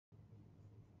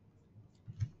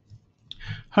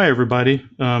Hi, everybody.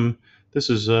 This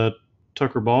is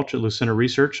Tucker Balch at Lucena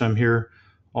Research. I'm here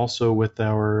also with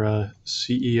our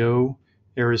CEO,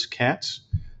 Erez Katz.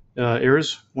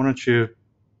 Erez, why don't you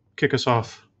kick us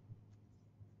off?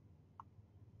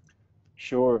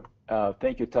 Sure.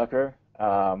 Thank you, Tucker.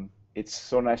 It's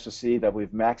so nice to see that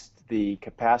we've maxed the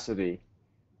capacity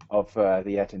of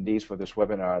the attendees for this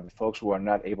webinar. The folks who are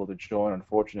not able to join,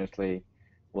 unfortunately,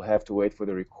 will have to wait for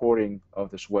the recording of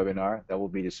this webinar that will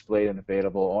be displayed and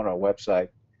available on our website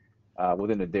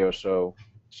within a day or so.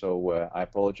 So I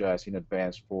apologize in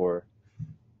advance for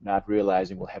not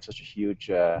realizing we'll have such a huge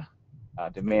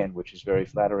demand, which is very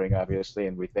flattering, obviously,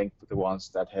 and we thank the ones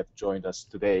that have joined us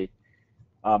today.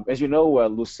 As you know,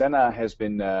 Lucena has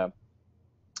been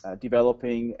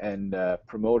developing and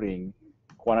promoting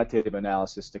quantitative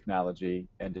analysis technology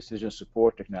and decision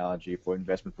support technology for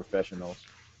investment professionals.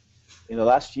 In the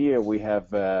last year, we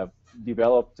have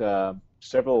developed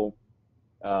several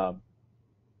uh,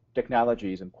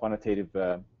 technologies and quantitative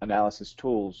analysis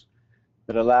tools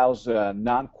that allows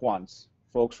non-quants,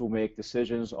 folks who make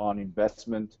decisions on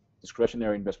investment,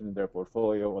 discretionary investment in their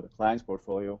portfolio or the client's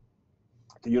portfolio,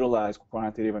 to utilize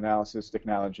quantitative analysis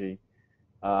technology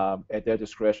at their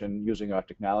discretion using our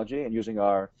technology and using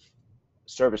our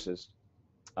services.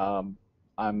 Um,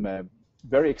 I'm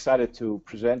very excited to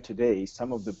present today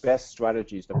some of the best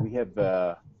strategies that we have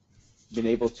been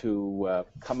able to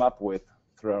come up with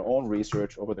through our own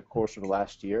research over the course of the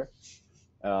last year.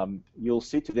 You'll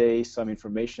see today some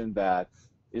information that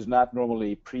is not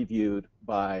normally previewed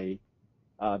by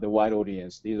the wide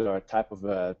audience. These are a type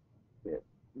of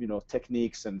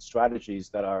techniques and strategies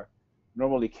that are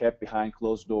normally kept behind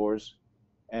closed doors.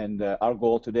 And our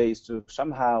goal today is to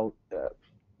somehow,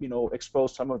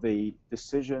 expose some of the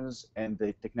decisions and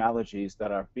the technologies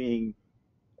that are being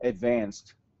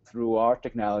advanced through our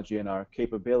technology and our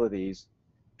capabilities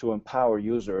to empower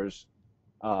users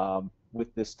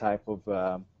with this type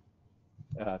of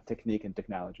technique and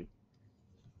technology.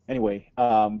 Anyway,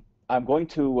 I'm going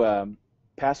to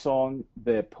pass on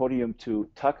the podium to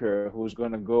Tucker, who's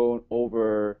going to go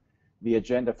over the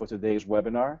agenda for today's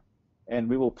webinar, and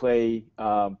we will play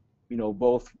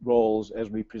both roles as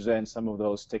we present some of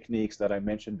those techniques that I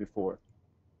mentioned before.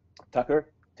 Tucker,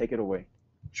 take it away.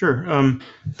 Sure.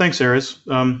 Thanks, Erez.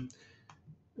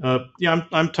 Yeah,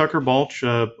 I'm Tucker Balch.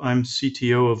 I'm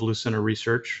CTO of Lucena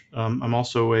Research. I'm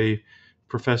also a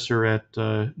professor at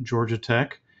Georgia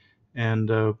Tech, and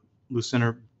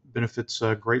Lucena benefits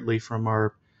greatly from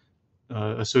our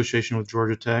association with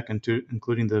Georgia Tech, and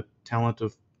including the talent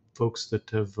of folks that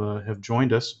have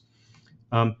joined us.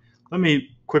 Let me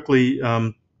quickly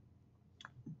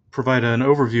provide an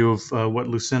overview of what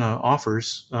Lucena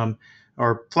offers.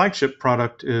 Our flagship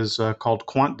product is called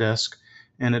QuantDesk,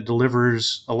 and it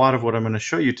delivers a lot of what I'm going to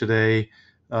show you today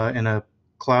in a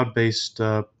cloud-based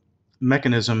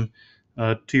mechanism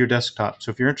to your desktop.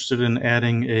 So if you're interested in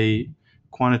adding a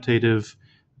quantitative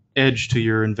edge to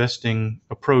your investing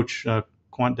approach,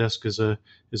 QuantDesk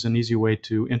is an easy way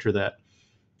to enter that.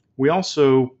 We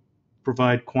also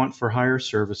provide quant for hire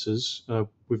services.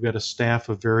 We've got a staff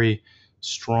of very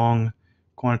strong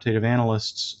quantitative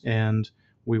analysts, and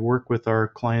we work with our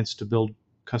clients to build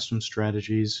custom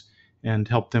strategies and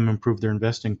help them improve their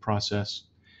investing process.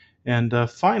 And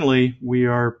finally, we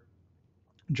are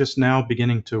just now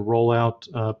beginning to roll out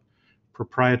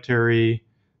proprietary,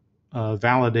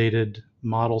 validated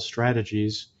model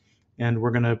strategies, and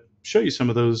we're going to show you some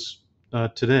of those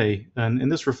today.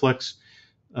 And this reflects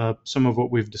some of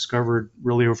what we've discovered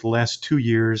really over the last 2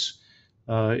 years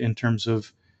in terms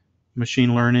of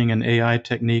machine learning and AI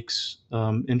techniques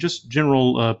and just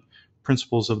general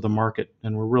principles of the market.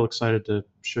 And we're real excited to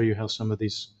show you how some of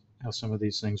these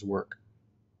things work.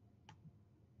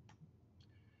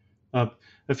 A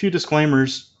few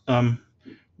disclaimers.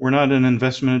 We're not an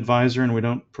investment advisor, and we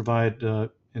don't provide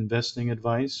investing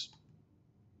advice.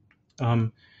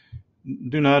 Do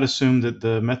not assume that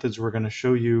the methods we're going to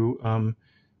show you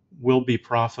will be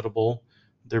profitable.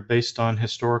 They're based on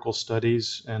historical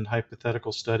studies and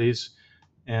hypothetical studies,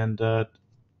 and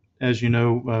as you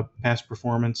know, past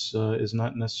performance is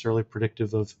not necessarily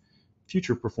predictive of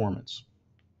future performance.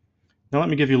 Now let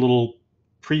me give you a little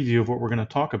preview of what we're going to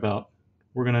talk about.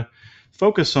 We're going to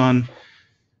focus on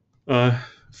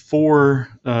four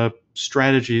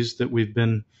strategies that we've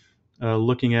been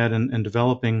looking at and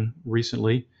developing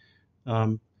recently.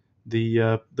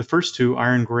 The first two,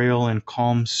 Iron Grail and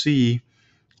Calm Sea,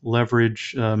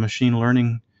 leverage machine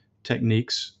learning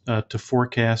techniques to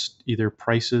forecast either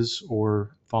prices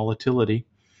or volatility.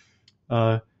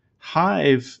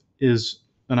 Hive is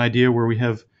an idea where we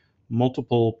have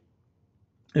multiple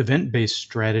event-based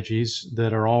strategies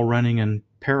that are all running in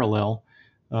parallel.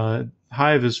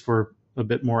 Hive is for a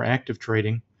bit more active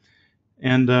trading.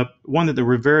 And one that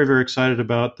we're very, very excited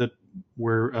about that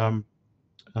we're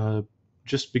uh,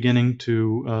 just beginning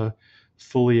to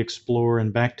fully explore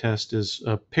and backtest is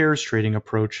a pairs trading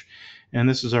approach. And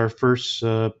this is our first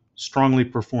strongly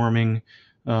performing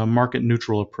market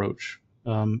neutral approach.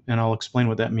 And I'll explain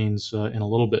what that means in a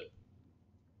little bit.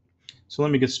 So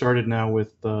let me get started now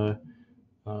with uh,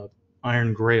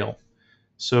 Iron Grail.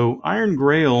 So Iron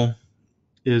Grail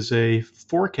is a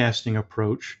forecasting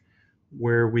approach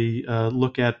where we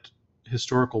look at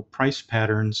historical price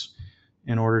patterns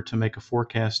in order to make a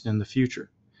forecast in the future.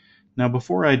 Now,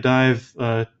 before I dive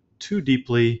too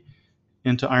deeply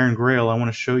into Iron Grail, I want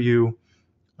to show you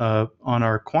on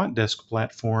our QuantDesk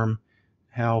platform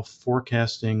how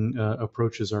forecasting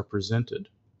approaches are presented.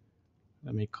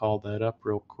 Let me call that up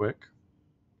real quick.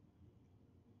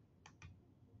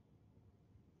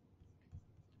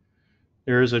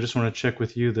 Erez, I just want to check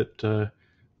with you that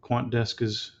QuantDesk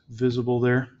is visible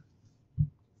there.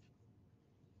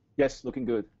 Yes, looking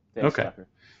good. Thanks, Okay. Tucker.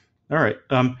 All right.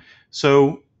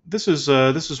 So this is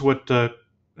what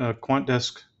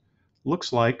QuantDesk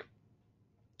looks like.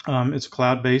 It's a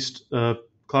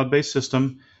cloud-based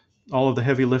system. All of the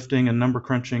heavy lifting and number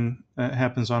crunching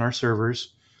happens on our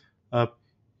servers. Uh,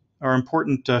 our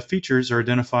important features are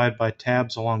identified by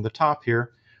tabs along the top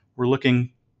here. We're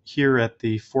looking here at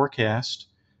the forecast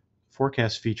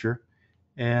feature,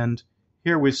 and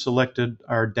here we've selected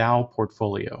our Dow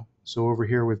portfolio. So over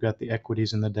here we've got the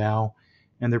equities in the Dow,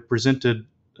 and they're presented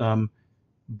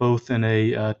both in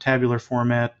a tabular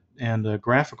format and a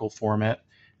graphical format.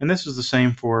 And this is the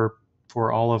same for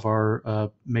all of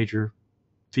our major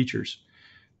features.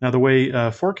 Now, the way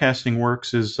forecasting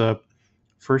works is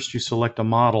first you select a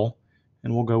model,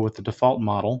 and we'll go with the default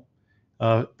model.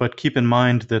 But keep in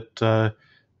mind that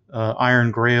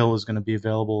Iron Grail is going to be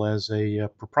available as a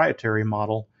proprietary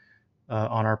model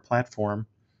on our platform.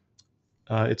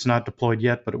 It's not deployed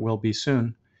yet, but it will be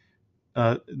soon.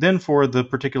 Then for the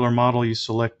particular model, you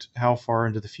select how far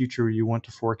into the future you want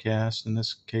to forecast. In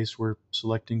this case, we're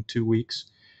selecting 2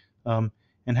 weeks.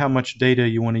 And how much data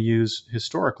you want to use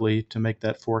historically to make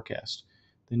that forecast.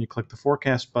 Then you click the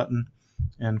forecast button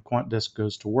and QuantDesk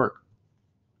goes to work.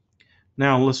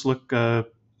 Now let's look,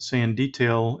 say in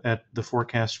detail at the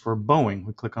forecast for Boeing.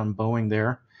 We click on Boeing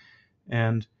there,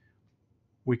 and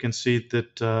we can see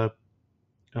that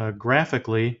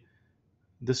graphically,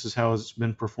 this is how it's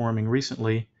been performing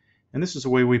recently. And this is the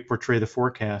way we portray the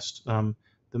forecast. The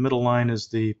middle line is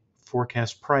the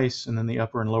forecast price, and then the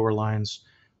upper and lower lines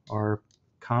are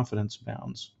confidence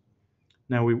bounds.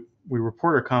 Now we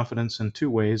report our confidence in two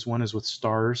ways. One is with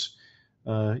stars,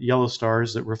 yellow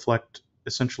stars that reflect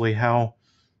essentially how,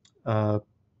 uh,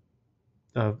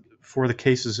 for the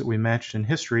cases that we matched in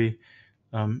history,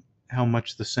 how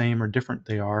much the same or different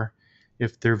they are.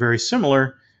 If they're very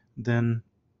similar, then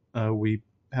we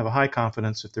have a high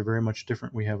confidence. If they're very much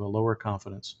different, we have a lower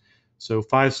confidence. So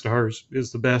 5 stars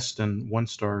is the best, and 1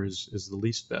 star is the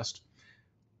least best.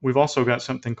 We've also got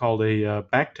something called a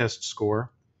backtest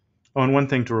score. Oh, and one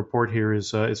thing to report here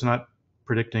is it's not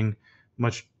predicting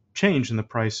much change in the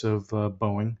price of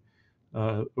Boeing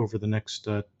over the next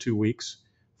 2 weeks.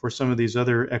 For some of these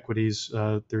other equities,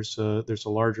 there's a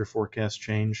larger forecast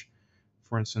change.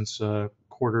 For instance,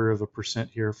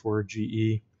 0.25% here for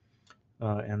GE,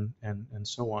 and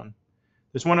so on.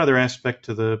 There's one other aspect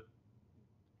to the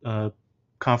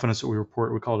confidence that we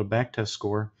report. We call it a backtest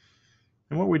score.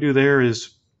 And what we do there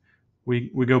is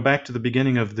we go back to the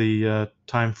beginning of the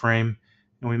time frame,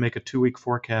 and we make a 2-week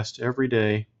forecast every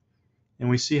day, and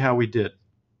we see how we did.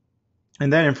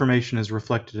 And that information is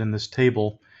reflected in this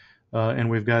table, and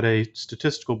we've got a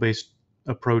statistical-based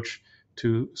approach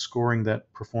to scoring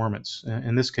that performance.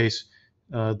 In this case,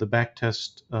 the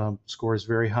backtest score is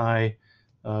very high,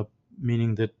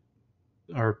 meaning that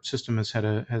our system has had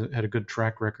a good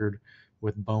track record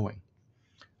with Boeing.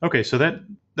 Okay, so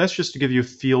that's just to give you a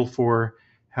feel for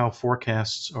how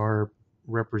forecasts are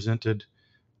represented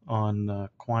on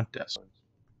QuantDesk.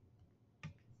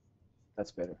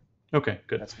 That's better. Okay,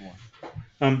 good. That's more.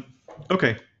 Um,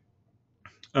 okay,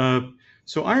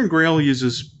 so Iron Grail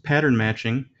uses pattern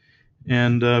matching,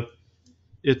 and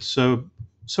it's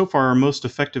so far our most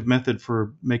effective method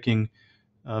for making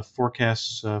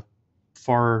forecasts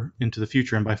far into the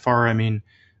future. And by far, I mean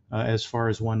as far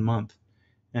as 1 month.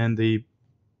 And the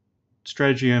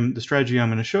strategy I'm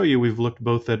going to show you, we've looked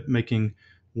both at making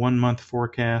 1 month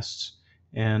forecasts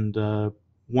and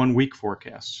 1 week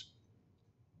forecasts.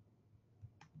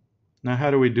 Now,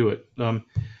 how do we do it?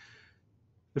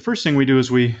 The first thing we do is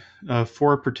we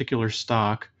for a particular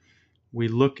stock, we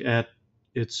look at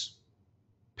its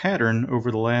pattern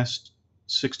over the last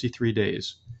 63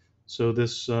 days. So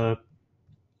this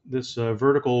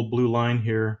vertical blue line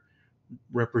here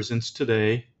represents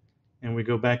today, and we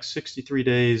go back 63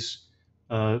 days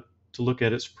to look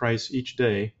at its price each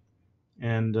day.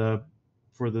 And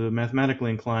for the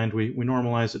mathematically inclined, we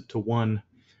normalize it to 1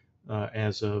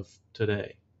 as of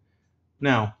today.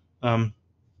 Now,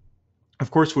 of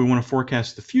course, we want to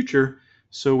forecast the future,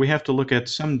 so we have to look at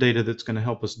some data that's going to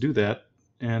help us do that.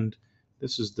 And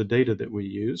this is the data that we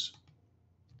use.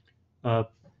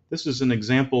 This is an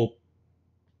example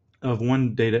of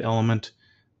one data element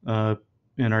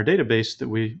in our database that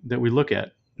we look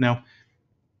at. Now,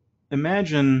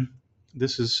 imagine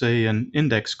this is, say, an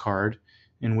index card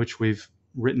in which we've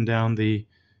written down the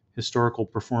historical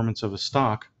performance of a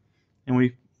stock,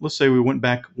 and let's say we went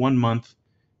back 1 month,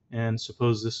 and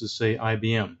suppose this is, say,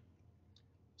 IBM.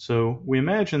 So we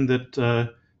imagine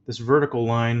that this vertical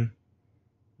line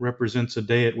represents a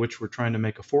day at which we're trying to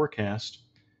make a forecast.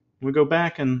 We go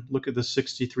back and look at the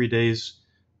 63 days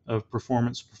of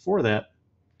performance before that.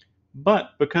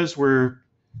 But because we're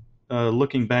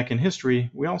looking back in history,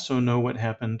 we also know what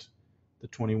happened the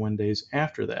 21 days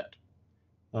after that.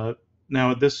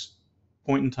 Now, at this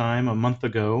point in time, a month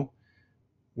ago,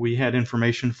 we had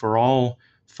information for all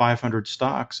 500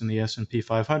 stocks in the S&P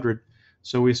 500.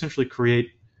 So we essentially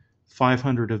create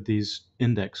 500 of these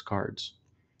index cards.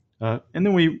 And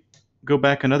then we go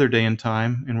back another day in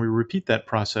time and we repeat that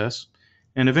process.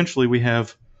 And eventually we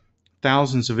have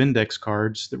thousands of index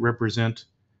cards that represent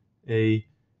a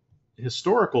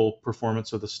historical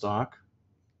performance of the stock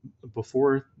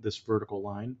before this vertical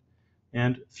line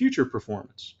and future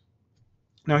performance.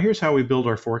 Now, here's how we build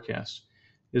our forecast: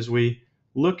 is we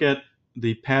look at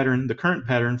the pattern, the current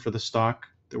pattern for the stock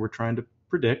that we're trying to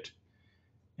predict,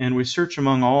 and we search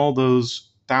among all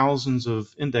those thousands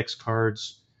of index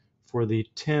cards for the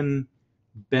 10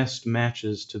 best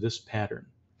matches to this pattern.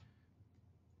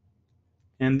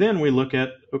 And then we look at,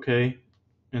 okay,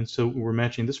 and so we're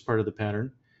matching this part of the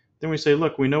pattern. Then we say,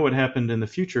 look, we know what happened in the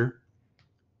future,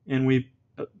 and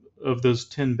of those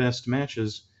 10 best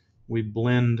matches, we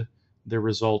blend the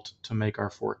result to make our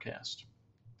forecast.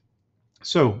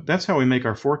 So that's how we make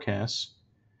our forecasts.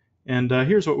 And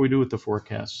here's what we do with the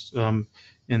forecasts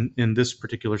in this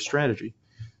particular strategy.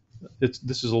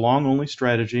 This is a long-only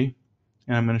strategy,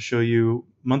 and I'm going to show you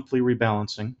monthly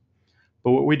rebalancing.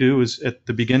 But what we do is at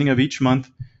the beginning of each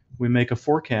month, we make a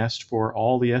forecast for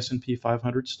all the S&P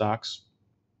 500 stocks,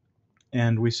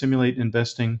 and we simulate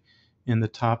investing in the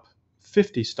top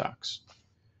 50 stocks.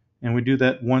 And we do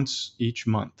that once each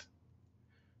month.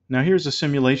 Now here's a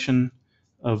simulation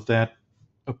of that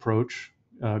approach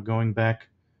going back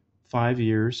 5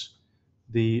 years.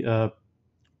 The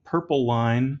purple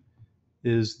line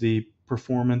is the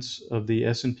performance of the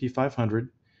S&P 500,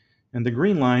 and the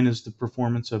green line is the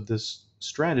performance of this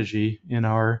strategy in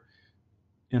our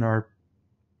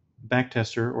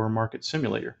backtester or market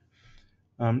simulator.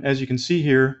 As you can see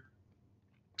here,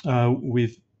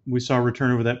 we saw a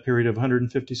return over that period of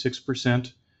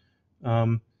 156%,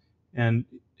 and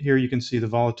here you can see the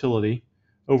volatility.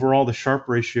 Overall, the Sharpe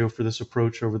ratio for this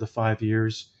approach over the 5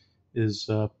 years is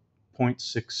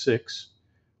 0.66,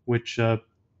 which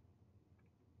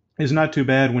is not too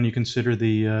bad when you consider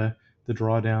the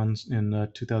drawdowns in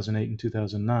 2008 and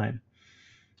 2009.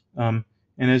 And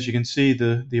as you can see,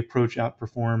 the approach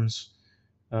outperforms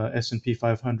S&P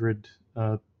 500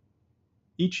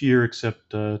 each year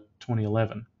except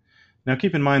 2011. Now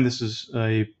keep in mind this is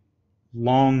a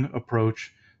long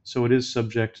approach, so it is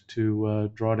subject to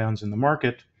drawdowns in the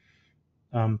market,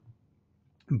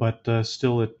 but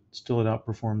still it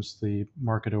outperforms the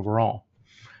market overall.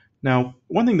 Now,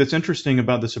 one thing that's interesting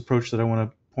about this approach that I want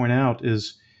to point out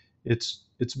is it's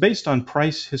based on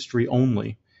price history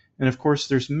only, and of course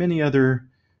there's many other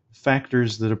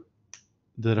factors that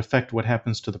affect what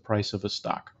happens to the price of a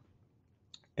stock.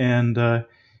 And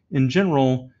in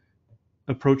general,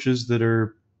 approaches that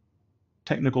are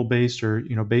technical based or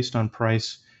based on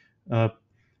price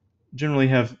generally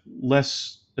have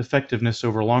less effectiveness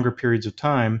over longer periods of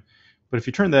time. But if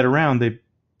you turn that around, they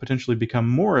potentially become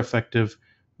more effective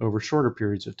over shorter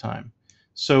periods of time.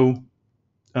 So,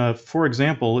 for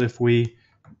example, if we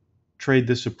trade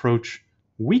this approach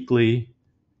weekly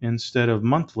instead of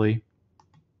monthly,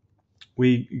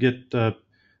 we get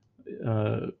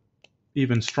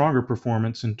even stronger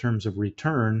performance in terms of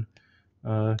return,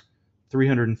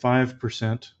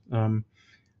 305%.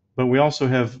 But we also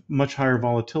have much higher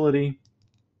volatility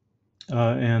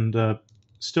and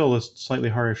still a slightly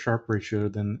higher Sharpe ratio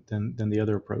than the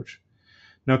other approach.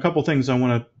 Now, a couple things I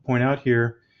want to point out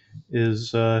here.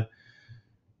 is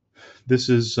this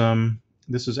is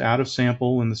this is out of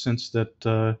sample in the sense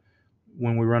that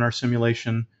when we run our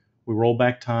simulation, we roll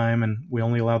back time and we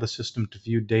only allow the system to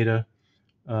view data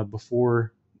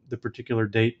before the particular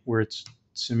date where it's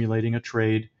simulating a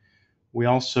trade. We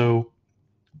also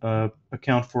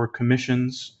account for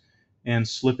commissions and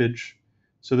slippage.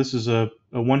 So this is a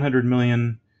 $100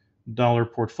 million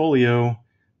portfolio,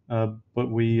 but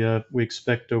we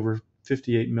expect over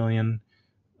 58 million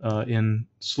in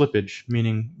slippage,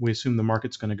 meaning we assume the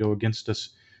market's going to go against us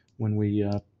when we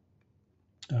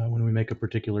make a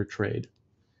particular trade.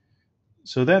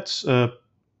 So that's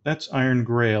Iron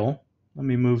Grail. Let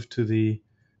me move to the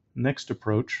next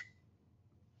approach.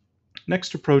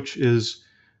 Next approach is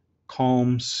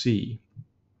Calm C.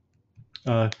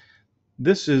 Uh,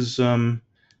 this is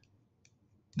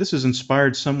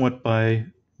inspired somewhat by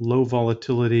low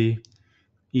volatility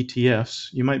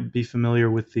ETFs. You might be familiar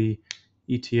with the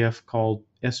ETF called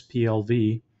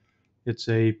SPLV. It's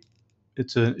an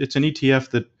ETF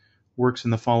that works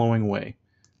in the following way.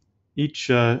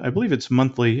 Each I believe it's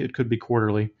monthly. It could be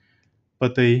quarterly,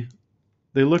 but they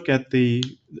look at they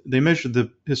measure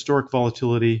the historic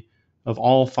volatility of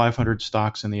all 500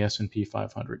 stocks in the S&P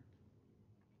 500.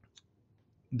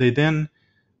 They then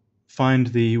find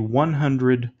the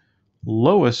 100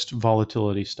 lowest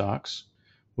volatility stocks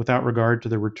without regard to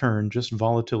the return, just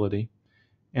volatility,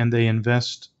 and they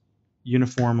invest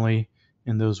uniformly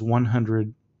in those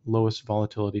 100 lowest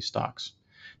volatility stocks.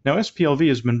 Now, SPLV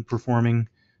has been performing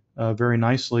very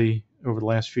nicely over the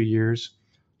last few years.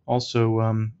 Also,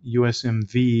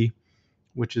 USMV,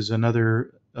 which is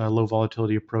another low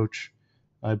volatility approach,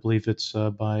 I believe it's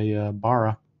by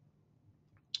Barra.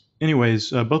 Anyways,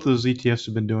 both of those ETFs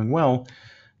have been doing well,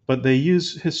 but they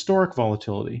use historic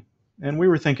volatility. And we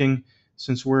were thinking,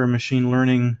 since we're a machine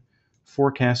learning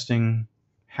forecasting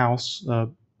house, why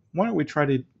don't we try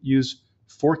to use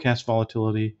forecast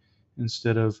volatility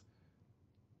instead of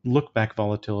look back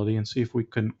volatility and see if we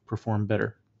can perform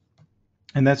better?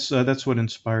 And that's what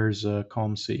inspires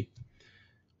Calm C.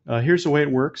 Here's the way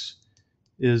it works: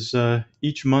 is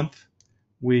each month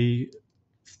we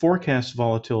forecast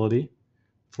volatility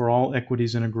for all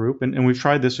equities in a group, and we've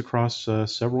tried this across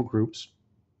several groups.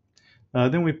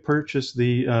 Then we purchase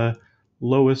the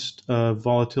lowest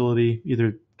volatility,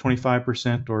 either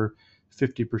 25% or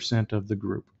 50% of the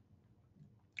group.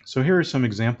 So here are some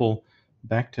example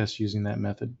backtests using that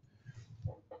method.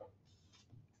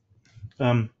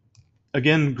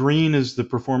 Again, green is the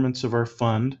performance of our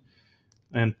fund,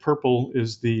 and purple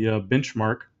is the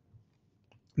benchmark.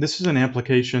 This is an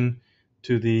application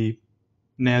to the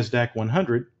NASDAQ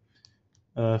 100,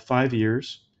 5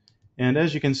 years. And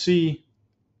as you can see,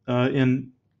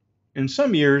 in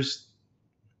some years,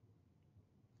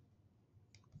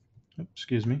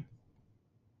 excuse me,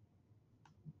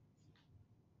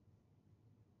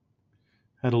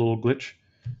 had a little glitch.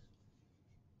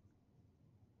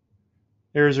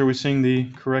 Erez, are we seeing the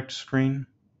correct screen?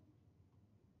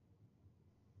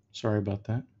 Sorry about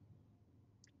that.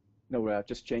 No,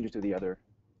 just change it to the other.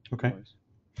 Okay.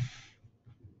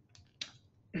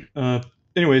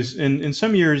 Anyways, in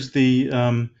some years,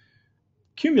 the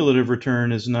cumulative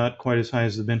return is not quite as high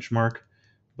as the benchmark,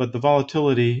 but the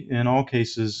volatility in all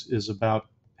cases is about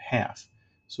half.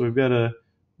 So we've got a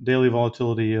daily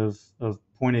volatility of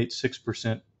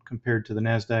 0.86% compared to the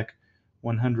NASDAQ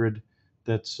 100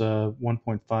 that's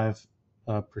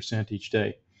 1.5% each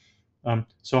day.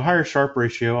 So a higher Sharpe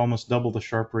ratio, almost double the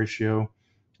Sharpe ratio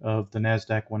of the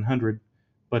NASDAQ 100,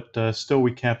 but still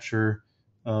we capture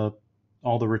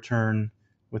all the return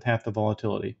with half the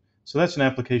volatility. So that's an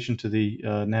application to the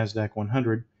NASDAQ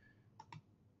 100.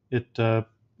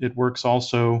 It works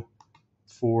also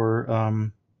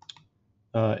for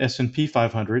S&P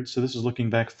 500. So this is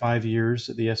looking back 5 years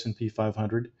at the S&P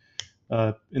 500.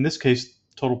 In this case,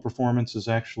 total performance is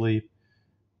actually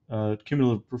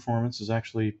cumulative performance is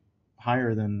actually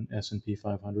higher than S&P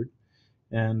 500,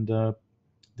 and the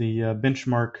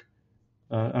benchmark.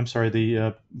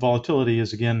 The volatility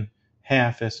is again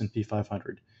half S&P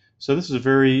 500. So this is a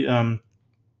very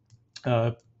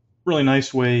really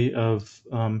nice way of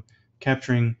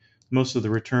capturing most of the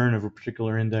return of a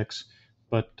particular index,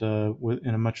 but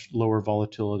in a much lower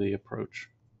volatility approach.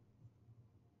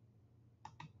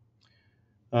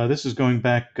 This is going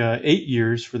back 8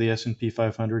 years for the S&P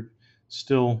 500.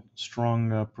 Still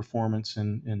strong performance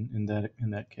in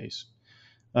that case.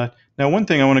 Now, one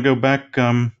thing I want to go back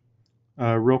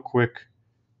real quick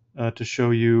to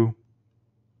show you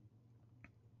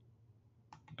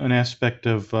an aspect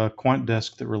of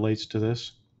QuantDesk that relates to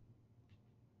this.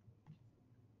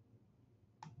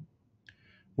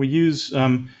 We use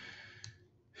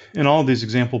In all of these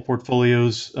example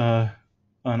portfolios, an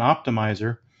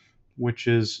optimizer, which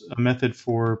is a method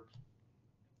for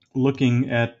looking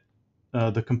at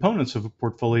the components of a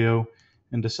portfolio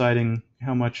and deciding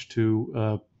how much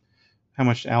to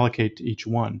allocate to each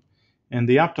one. And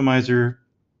the optimizer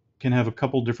can have a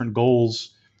couple different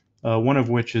goals, one of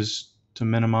which is to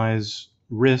minimize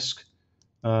risk.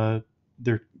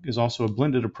 There is also a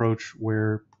blended approach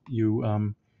where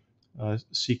you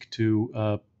seek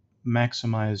to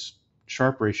maximize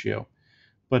Sharpe ratio.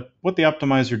 But what the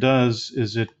optimizer does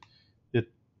is it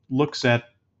looks at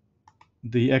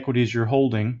the equities you're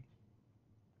holding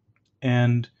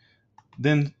and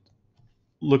then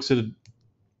looks at a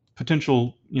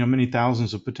potential, many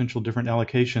thousands of potential different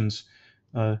allocations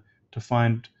uh, to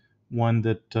find one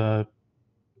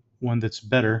that's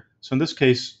better. So in this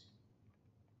case,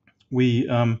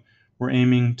 we're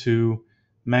aiming to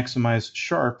maximize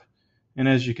Sharpe, and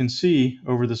as you can see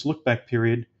over this look back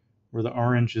period, where the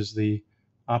orange is the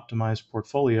optimized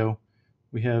portfolio,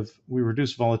 we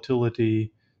reduce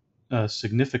volatility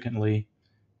significantly,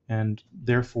 and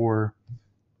therefore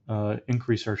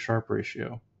increase our Sharpe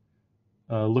ratio.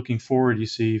 Looking forward, you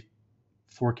see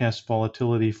forecast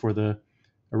volatility for the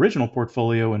original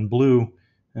portfolio in blue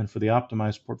and for the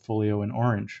optimized portfolio in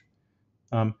orange.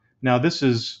 Now this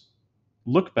is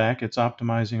look back, it's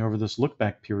optimizing over this look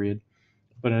back period,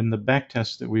 but in the back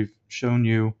test that we've shown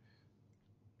you,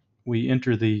 we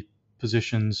enter the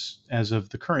positions as of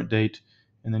the current date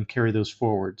and then carry those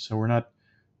forward. So we're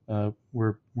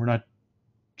not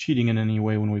cheating in any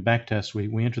way when we back test.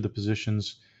 We enter the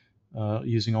positions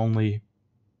using only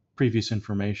previous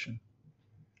information.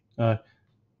 Uh,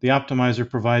 the optimizer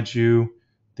provides you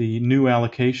the new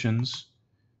allocations,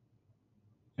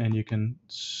 and you can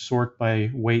sort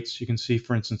by weights. You can see,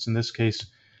 for instance, in this case,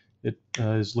 it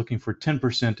is looking for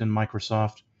 10% in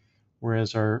Microsoft,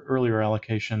 whereas our earlier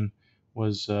allocation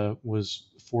was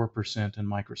 4% in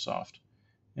Microsoft.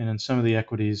 And in some of the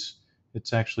equities,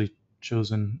 it's actually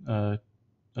chosen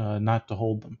not to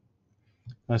hold them.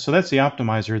 So that's the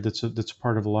optimizer. That's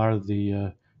part of a lot of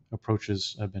the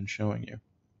approaches I've been showing you.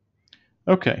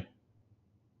 Okay.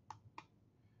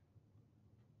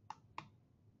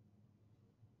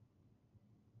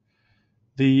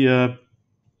 The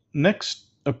next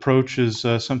approach is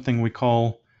something we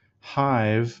call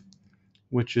Hive,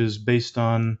 which is based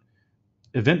on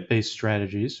event-based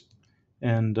strategies.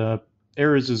 And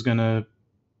Erez is going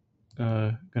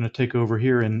to take over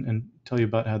here and tell you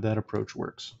about how that approach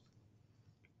works.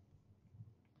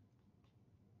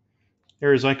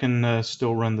 Erez, I can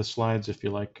still run the slides if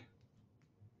you like.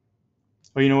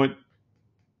 Oh, you know what?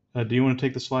 Do you want to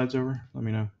take the slides over? Let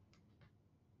me know.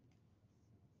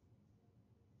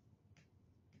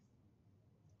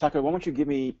 Tucker, why don't you give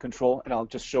me control and I'll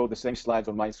just show the same slides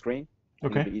on my screen. I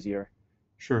think Okay. it'll be easier.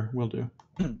 Sure, will do.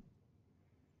 Let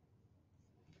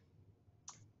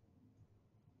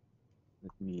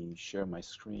me share my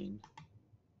screen.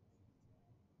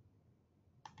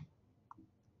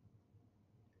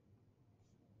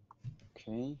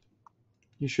 Okay.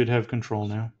 You should have control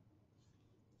now.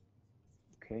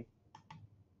 Okay.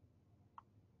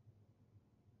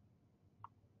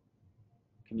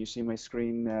 Can you see my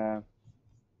screen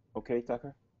okay,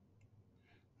 Tucker?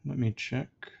 Let me check.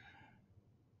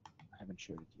 I haven't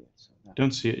shared it yet. So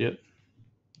Don't see it yet.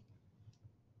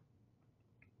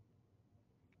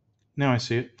 Now I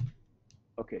see it.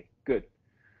 Okay, good.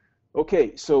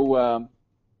 Okay, so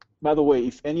by the way,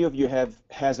 if any of you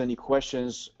has any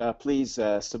questions, please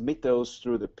submit those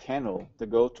through the panel, the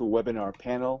GoToWebinar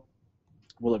panel.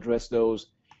 We'll address those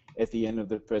at the end of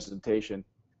the presentation.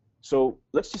 So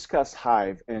let's discuss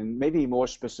Hive and maybe more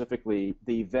specifically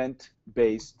the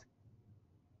event-based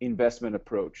investment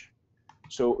approach.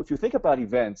 So if you think about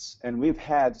events, and we've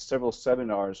had several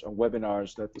seminars or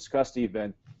webinars that discuss the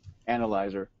event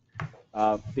analyzer,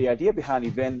 the idea behind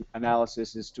event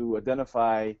analysis is to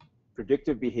identify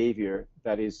predictive behavior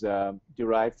that is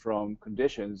derived from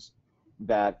conditions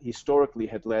that historically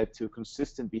had led to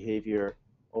consistent behavior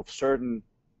of certain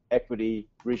equity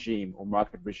regime or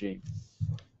market regime.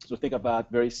 So think about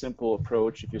very simple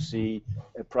approach. If you see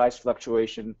a price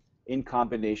fluctuation in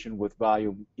combination with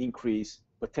volume increase,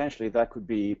 potentially that could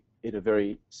be, in a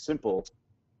very simple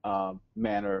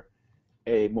manner,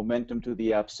 a momentum to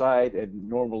the upside, and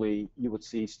normally you would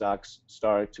see stocks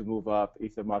start to move up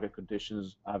if the market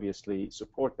conditions obviously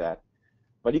support that.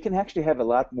 But you can actually have a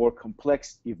lot more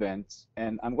complex events,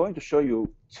 and I'm going to show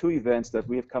you two events that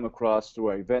we have come across through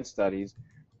our event studies.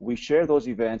 We share those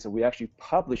events, and we actually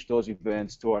publish those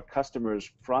events to our customers'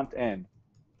 front end,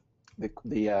 the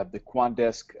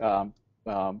QuantDesk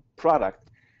product,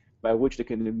 by which they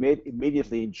can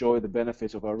immediately enjoy the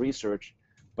benefits of our research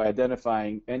by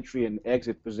identifying entry and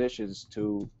exit positions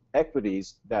to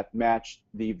equities that match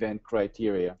the event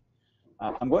criteria.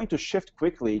 I'm going to shift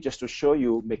quickly just to show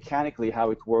you mechanically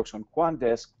how it works on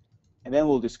Quandesk, and then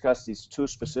we'll discuss these two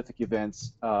specific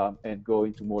events and go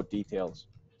into more details.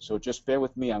 So just bear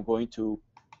with me. I'm going to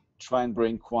try and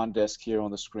bring Quandesk here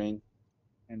on the screen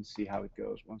and see how it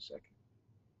goes. One second.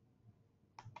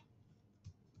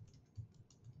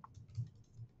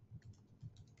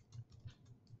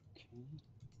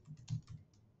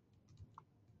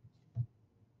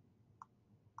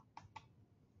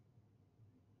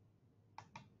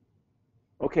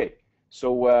 Okay,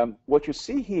 so what you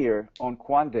see here on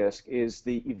Quandesk is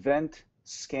the event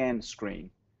scan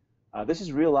screen. This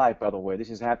is real life, by the way.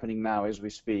 This is happening now as we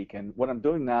speak. And what I'm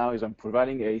doing now is I'm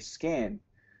providing a scan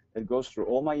that goes through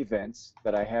all my events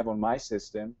that I have on my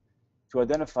system to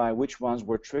identify which ones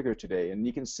were triggered today. And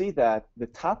you can see that the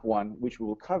top one, which we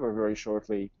will cover very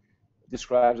shortly,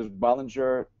 describes as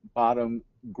Bollinger Bottom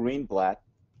Greenblatt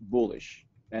bullish.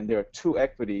 And there are two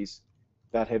equities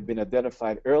that have been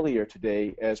identified earlier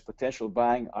today as potential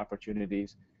buying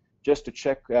opportunities. Just to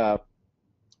check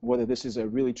whether this is a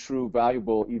really true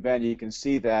valuable event, you can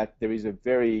see that there is a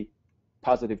very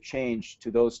positive change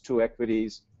to those two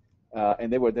equities,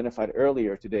 and they were identified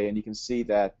earlier today, and you can see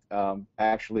that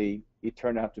actually it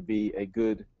turned out to be a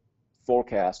good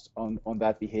forecast on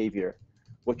that behavior.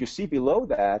 What you see below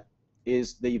that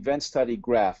is the event study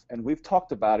graph, and we've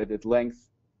talked about it at length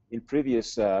in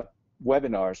previous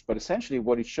webinars, but essentially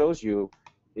what it shows you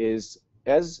is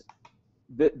as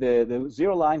the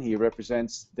zero line here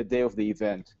represents the day of the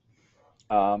event,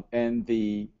 and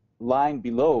the line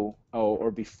below or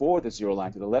before the zero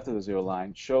line, to the left of the zero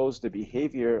line, shows the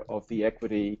behavior of the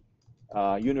equity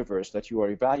universe that you are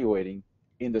evaluating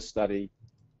in the study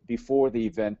before the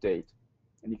event date.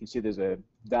 And you can see there's a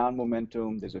down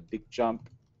momentum, there's a big jump,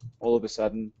 all of a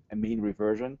sudden a mean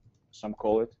reversion, some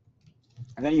call it.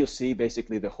 And then you'll see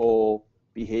basically the whole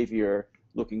behavior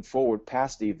looking forward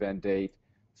past the event date,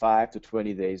 5 to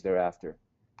 20 days thereafter.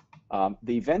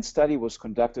 The event study was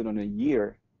conducted on a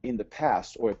year in the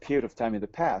past, or a period of time in the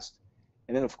past.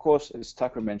 And then, of course, as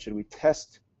Tucker mentioned, we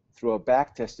test through a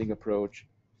back testing approach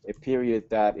a period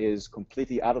that is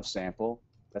completely out of sample.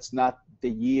 That's not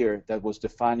the year that was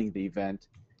defining the event,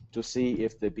 to see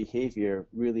if the behavior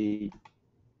really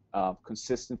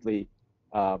consistently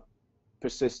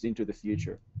persists into the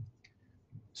future.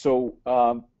 So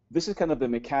this is kind of the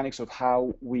mechanics of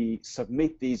how we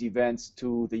submit these events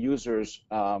to the user's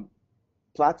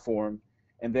platform,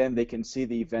 and then they can see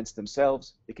the events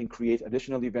themselves. They can create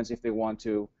additional events if they want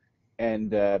to,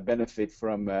 and benefit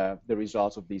from the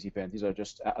results of these events. These are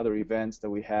just other events that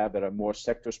we have that are more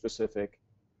sector specific.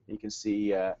 You can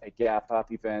see a gap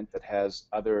up event that has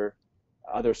other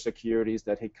securities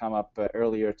that had come up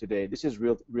earlier today. This is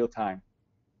real time.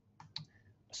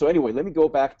 So anyway, let me go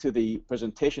back to the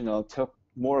presentation, and I'll talk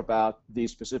more about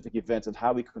these specific events and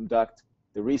how we conduct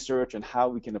the research and how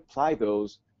we can apply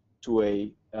those to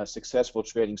a successful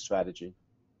trading strategy.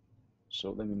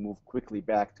 So let me move quickly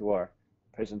back to our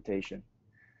presentation.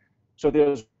 So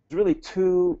there's really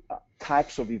two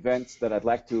types of events that I'd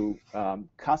like to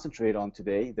concentrate on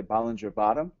today: the Bollinger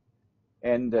Bottom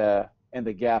and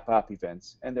the gap up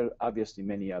events, and there are obviously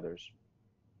many others.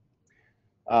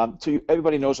 So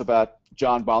everybody knows about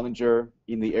John Bollinger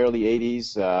in the early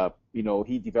 80s. You know,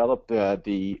 he developed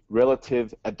the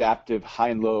relative adaptive high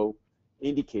and low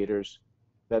indicators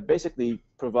that basically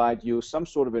provide you some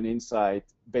sort of an insight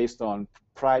based on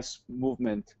price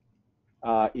movement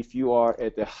if you are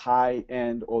at the high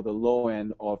end or the low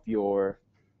end of your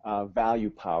value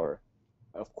power,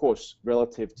 of course,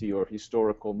 relative to your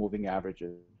historical moving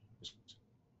averages.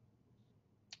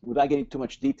 Without getting too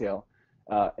much detail,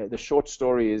 the short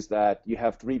story is that you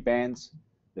have three bands.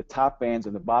 The top bands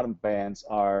and the bottom bands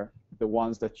are the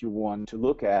ones that you want to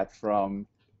look at from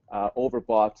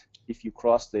overbought. If you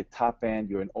cross the top band,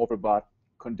 you're in overbought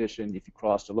condition. If you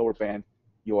cross the lower band,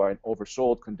 you are in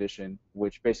oversold condition,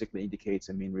 which basically indicates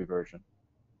a mean reversion.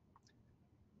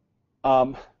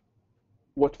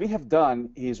 What we have done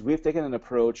is we've taken an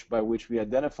approach by which we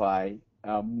identify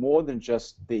more than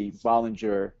just the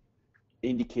Bollinger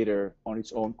indicator on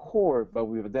its own core, but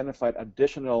we've identified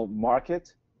additional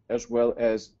market as well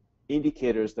as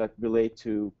indicators that relate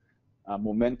to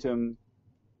momentum,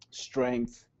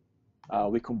 strength.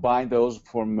 We combine those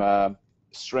from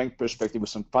strength perspective with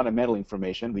some fundamental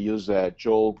information. We use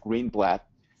Joel Greenblatt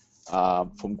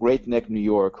from Great Neck, New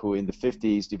York, who in the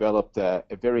 50s developed a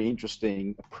very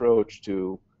interesting approach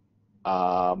to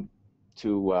how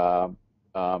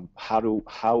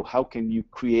can you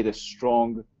create a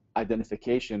strong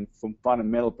identification from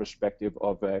fundamental perspective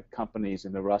of companies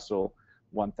in the Russell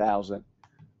 1000.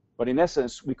 But in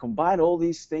essence, we combine all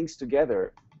these things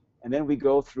together, and then we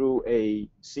go through a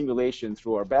simulation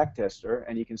through our backtester,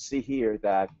 and you can see here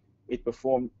that it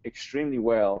performed extremely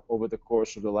well over the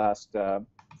course of the last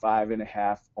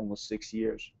 5.5, almost 6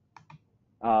 years.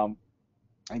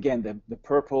 Again, the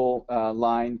purple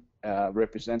line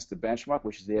represents the benchmark,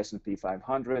 which is the S&P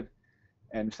 500.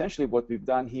 And essentially what we've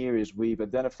done here is we've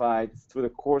identified through the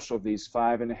course of these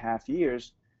 5.5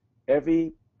 years,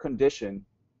 every condition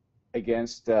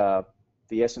against the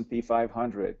S&P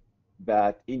 500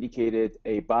 that indicated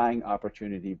a buying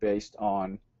opportunity based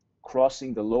on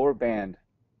crossing the lower band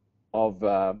of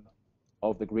the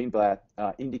Greenblatt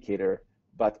indicator,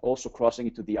 but also crossing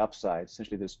it to the upside.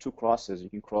 Essentially, there's two crosses. You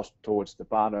can cross towards the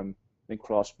bottom, then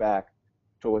cross back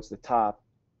towards the top.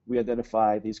 We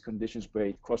identify these conditions where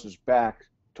it crosses back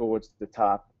towards the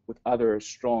top with other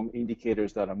strong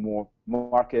indicators that are more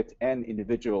market and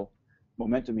individual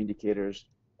momentum indicators.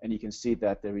 And you can see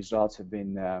that the results have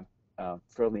been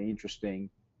fairly interesting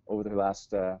over the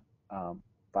last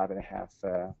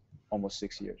 5.5, almost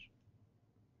 6 years.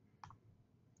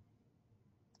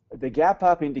 The gap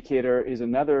up indicator is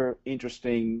another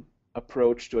interesting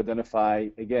approach to identify,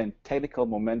 again, technical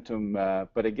momentum,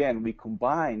 but again, we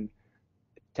combine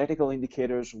technical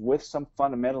indicators with some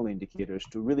fundamental indicators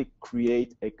to really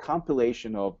create a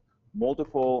compilation of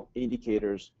multiple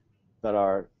indicators that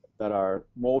are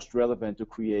most relevant to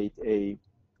create a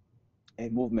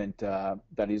movement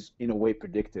that is in a way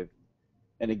predictive.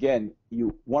 And again,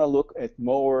 you want to look at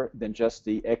more than just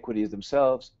the equities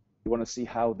themselves. You want to see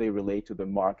how they relate to the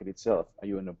market itself. Are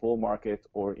you in a bull market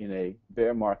or in a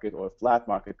bear market or a flat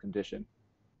market condition?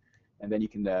 And then you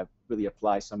can really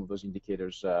apply some of those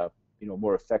indicators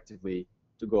more effectively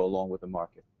to go along with the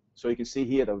market. So you can see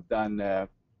here that we've done the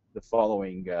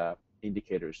following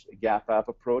indicators. A gap up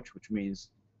approach, which means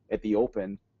at the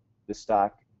open, the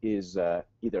stock is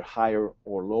either higher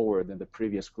or lower than the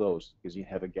previous close because you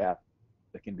have a gap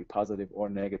that can be positive or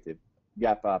negative.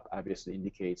 Gap up obviously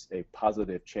indicates a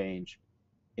positive change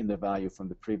in the value from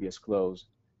the previous close.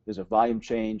 There's a volume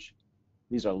change.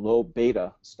 These are low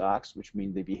beta stocks, which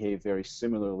mean they behave very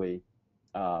similarly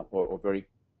or very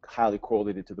highly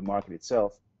correlated to the market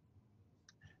itself.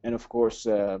 And of course,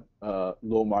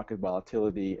 low market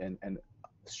volatility and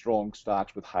strong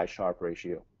stocks with high Sharpe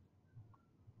ratio.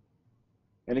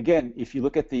 And again, if you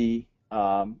look at the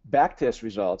backtest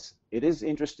results, it is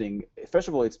interesting. First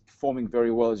of all, it's performing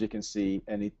very well, as you can see,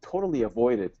 and it totally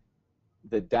avoided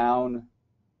the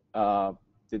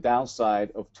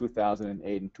downside of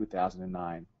 2008 and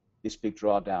 2009. This big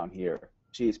drawdown here.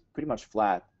 See, it's pretty much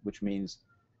flat, which means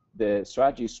the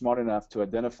strategy is smart enough to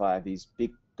identify these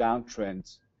big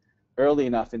downtrends early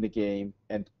enough in the game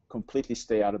and completely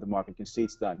stay out of the market. You can see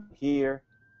it's done here.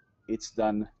 It's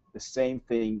done the same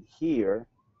thing here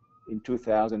in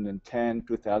 2010,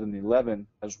 2011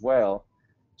 as well.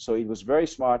 So it was very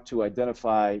smart to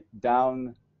identify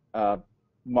down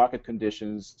market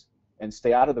conditions and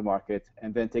stay out of the market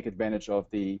and then take advantage of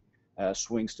the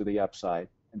swings to the upside.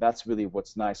 And that's really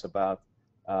what's nice about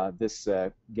this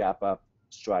gap up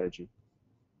strategy.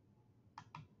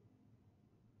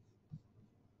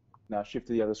 Now shift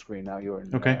to the other screen. Now you're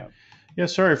in. Okay. Yeah,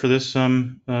 sorry for this.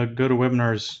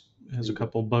 GoToWebinars has a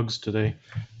couple bugs today.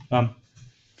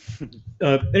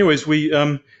 Anyways, we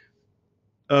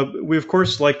of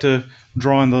course like to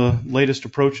draw on the latest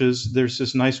approaches. There's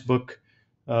this nice book,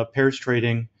 Pairs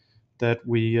Trading, that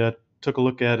we took a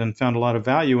look at and found a lot of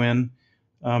value in.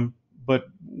 But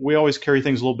we always carry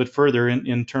things a little bit further.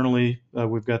 Internally,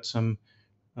 we've got some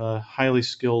highly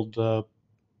skilled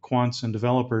quants and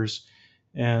developers,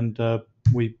 and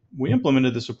we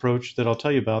implemented this approach that I'll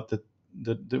tell you about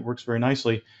that works very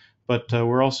nicely. But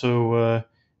we're also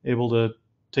able to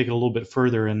take it a little bit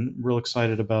further, and real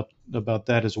excited about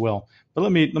that as well. But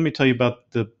let me tell you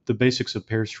about the basics of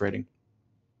pairs trading.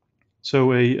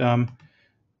 So a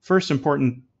first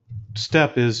important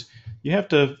step is you have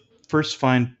to first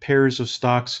find pairs of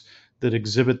stocks that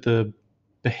exhibit the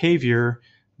behavior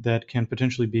that can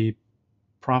potentially be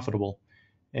profitable.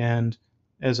 And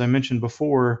as I mentioned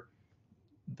before,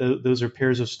 those are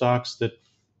pairs of stocks that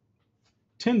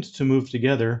tend to move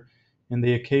together, and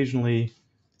they occasionally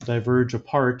diverge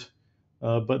apart,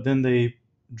 but then they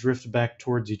drift back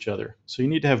towards each other. So you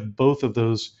need to have both of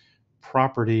those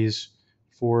properties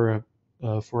for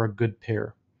a good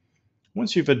pair.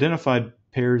 Once you've identified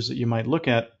pairs that you might look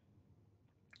at,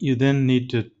 you then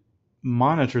need to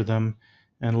monitor them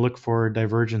and look for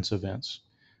divergence events.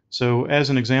 So as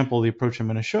an example, the approach I'm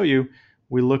going to show you,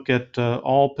 we look at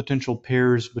all potential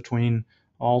pairs between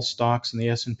all stocks in the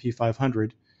S&P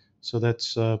 500. So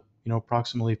that's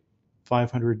approximately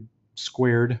 500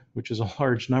 squared, which is a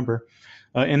large number.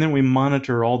 And then we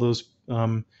monitor all those.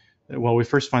 Well, we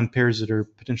first find pairs that are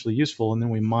potentially useful, and then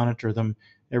we monitor them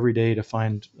every day to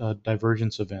find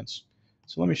divergence events.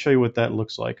 So let me show you what that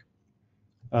looks like.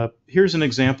 Here's an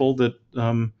example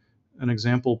an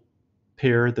example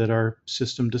pair that our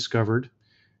system discovered,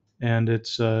 and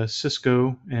it's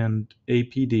Cisco and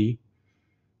APD.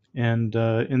 And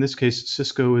in this case,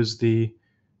 Cisco is the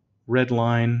red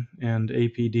line and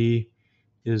APD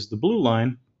is the blue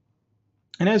line.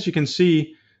 And as you can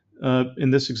see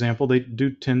in this example, they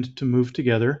do tend to move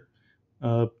together.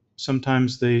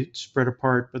 Sometimes they spread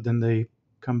apart, but then they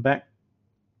come back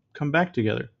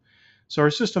together. So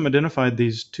our system identified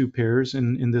these two pairs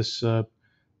in this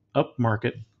up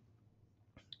market.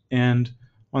 And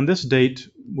on this date,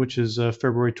 which is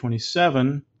February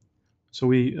 27, so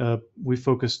we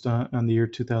focused on the year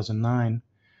 2009,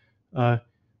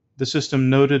 the system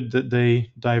noted that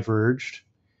they diverged,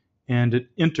 and it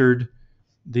entered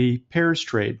the pairs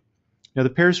trade. Now, the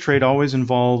pairs trade always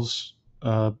involves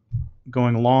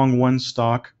going long one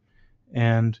stock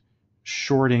and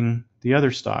shorting the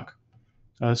other stock.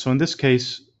 So in this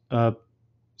case,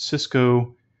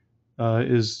 Cisco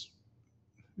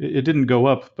it didn't go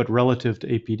up, but relative to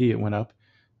APD, it went up.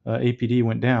 APD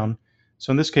went down.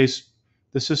 So in this case,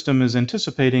 the system is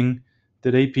anticipating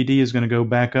that APD is going to go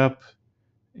back up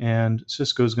and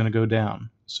Cisco is going to go down.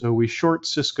 So we short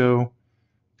Cisco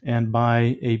and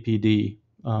buy APD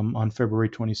on February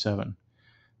 27.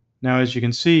 Now, as you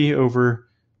can see, over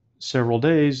several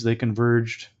days, they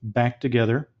converged back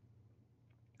together.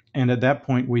 And at that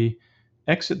point, we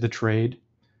exit the trade.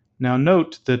 Now,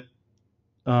 note that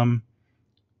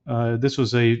this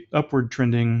was a upward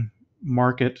trending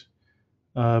market,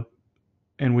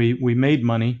 and we made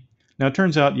money. Now, it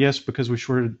turns out, yes, because we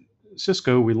shorted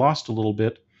Cisco, we lost a little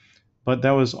bit, but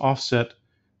that was offset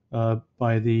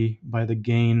by the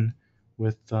gain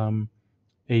with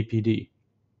APD.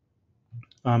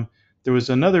 There was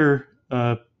another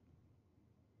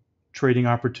trading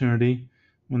opportunity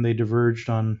when they diverged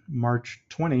on March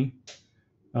 20,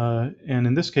 and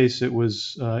in this case it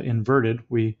was inverted.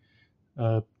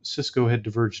 Cisco had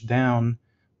diverged down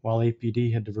while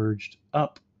APD had diverged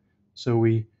up, so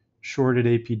we shorted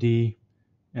APD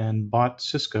and bought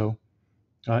Cisco,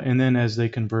 and then as they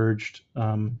converged,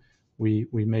 we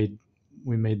made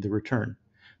the return.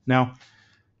 Now,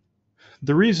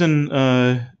 the reason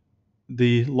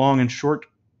the long and short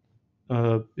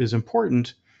is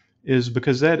important is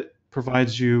because that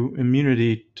provides you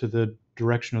immunity to the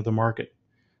direction of the market.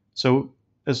 So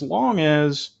as long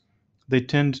as they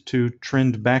tend to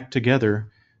trend back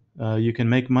together, you can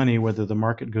make money whether the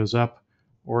market goes up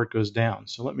or it goes down.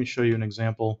 So let me show you an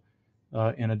example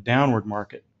in a downward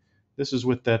market. This is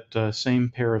with that same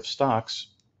pair of stocks.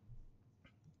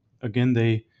 Again,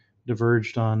 they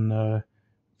diverged on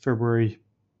February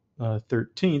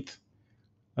 13th,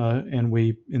 and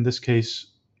we, in this case,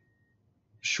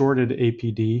 shorted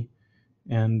APD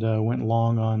and went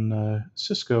long on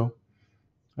Cisco,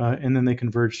 and then they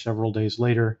converged several days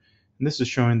later. And this is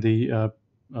showing the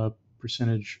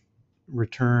percentage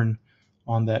return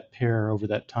on that pair over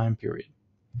that time period.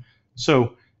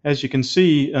 So as you can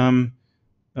see,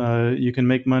 you can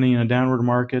make money in a downward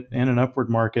market and an upward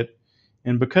market,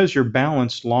 and because you're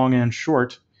balanced long and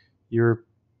short, you're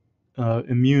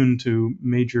immune to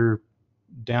major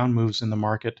down moves in the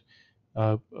market.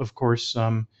 Of course,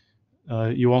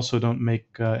 you also don't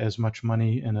make as much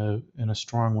money in a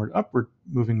strong upward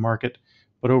moving market,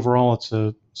 but overall it's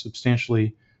a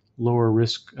substantially lower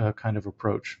risk kind of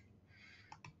approach.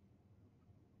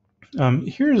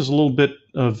 Here's a little bit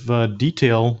of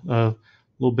detail, a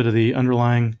little bit of the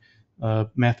underlying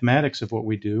mathematics of what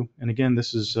we do. And again,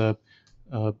 this is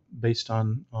based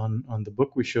on the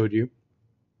book we showed you.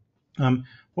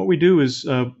 What we do is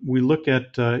we look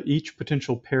at each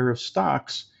potential pair of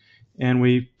stocks, and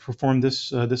we perform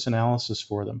this analysis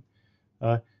for them.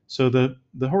 So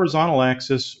the horizontal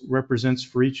axis represents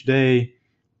for each day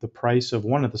the price of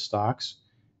one of the stocks,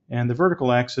 and the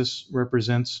vertical axis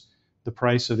represents the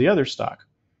price of the other stock.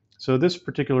 So this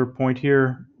particular point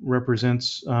here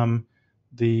represents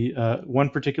the one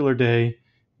particular day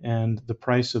and the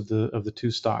price of the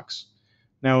two stocks.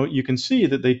 Now you can see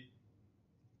that they,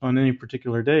 on any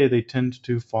particular day, they tend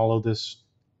to follow this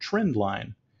trend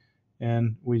line,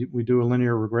 and we do a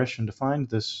linear regression to find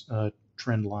this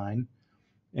trend line,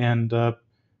 and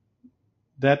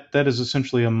that is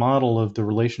essentially a model of the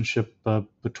relationship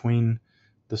between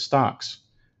the stocks.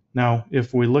 Now,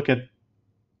 if we look at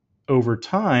over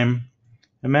time,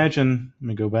 imagine, let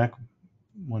me go back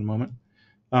one moment.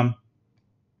 Um,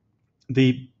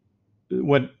 the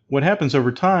what happens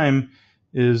over time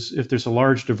is if there's a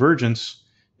large divergence,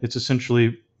 it's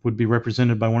essentially would be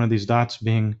represented by one of these dots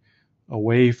being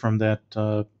away from that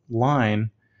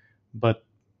line, but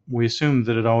we assume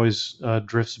that it always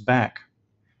drifts back.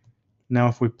 Now,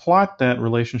 if we plot that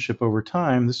relationship over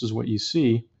time, this is what you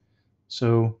see.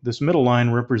 So this middle line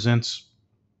represents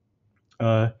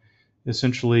uh,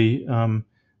 essentially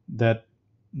that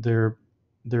they're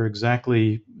they're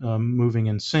exactly moving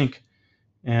in sync,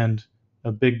 and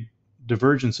a big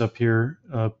divergence up here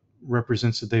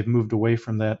represents that they've moved away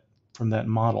from that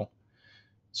model.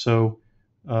 So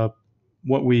uh,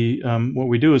 what we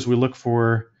do is we look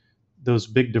for those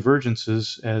big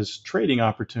divergences as trading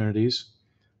opportunities,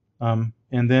 and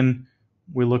then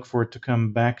we look for it to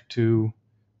come back to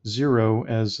zero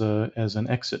as an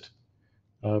exit.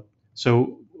 Uh,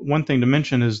 so one thing to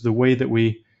mention is the way that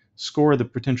we score the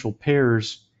potential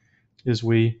pairs is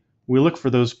we look for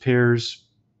those pairs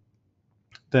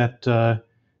that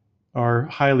are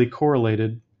highly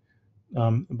correlated,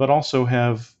 but also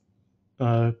have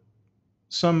uh,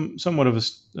 somewhat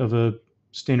of a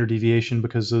standard deviation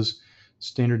because those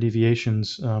standard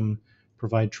deviations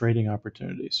provide trading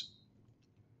opportunities.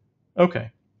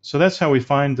 Okay, so that's how we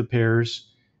find the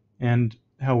pairs and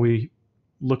how we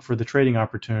look for the trading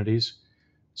opportunities.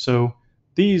 So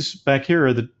these back here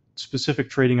are the specific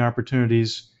trading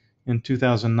opportunities in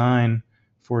 2009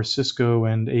 for Cisco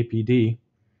and APD.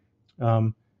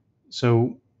 Um,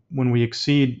 so when we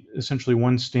exceed essentially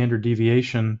one standard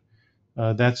deviation,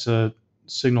 that's a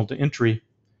signal to entry.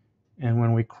 And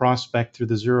when we cross back through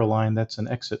the zero line, that's an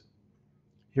exit.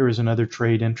 Here is another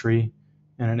trade entry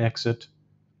and an exit,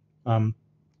 um,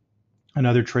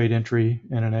 another trade entry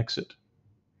and an exit.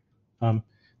 Um,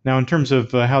 Now, in terms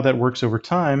of how that works over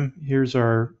time, here's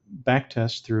our back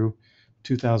test through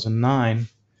 2009.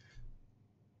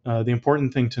 The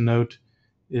important thing to note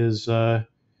is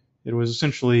it was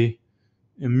essentially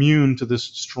immune to this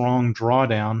strong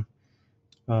drawdown.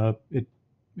 It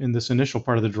in this initial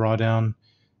part of the drawdown,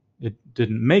 it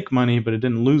didn't make money, but it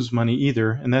didn't lose money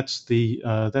either, and that's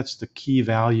the key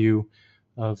value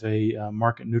of a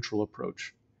market neutral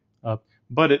approach. Uh,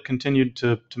 but it continued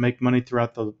to make money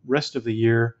throughout the rest of the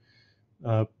year,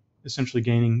 uh, essentially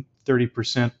gaining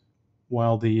 30%,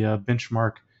 while the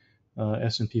benchmark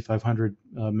S&P 500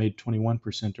 made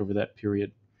 21% over that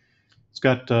period. It's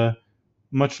got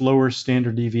much lower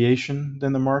standard deviation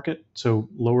than the market, so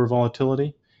lower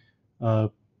volatility,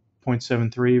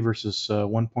 0.73 versus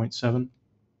 1.7,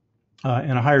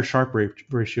 and a higher Sharpe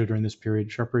ratio during this period,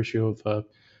 Sharpe ratio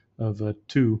of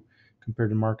 2 compared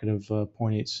to market of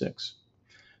 0.86.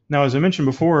 Now, as I mentioned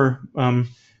before,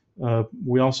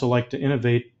 we also like to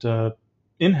innovate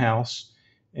in-house,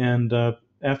 and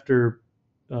after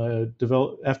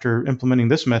implementing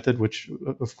this method, which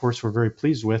of course we're very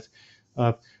pleased with,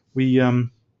 we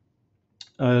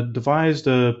devised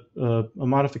a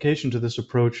modification to this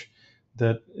approach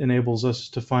that enables us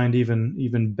to find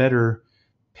even better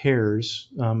pairs.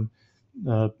 Uh,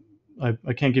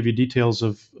 I can't give you details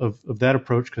of that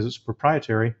approach because it's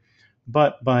proprietary,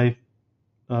 but by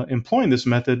employing this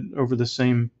method over the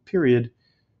same period,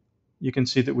 you can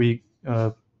see that we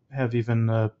have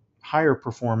even higher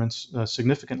performance,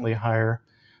 significantly higher.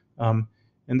 Um,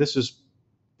 and this is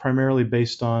primarily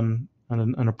based on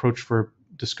an approach for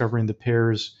discovering the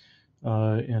pairs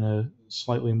in a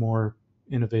slightly more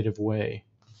innovative way.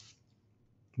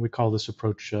 We call this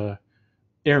approach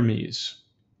Hermes.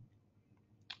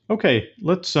 Okay,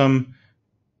 let's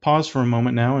pause for a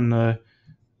moment now and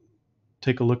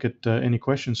take a look at any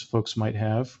questions folks might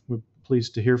have. We're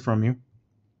pleased to hear from you.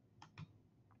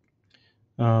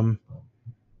 Um,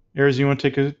 Erez, you want to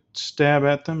take a stab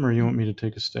at them, or you want me to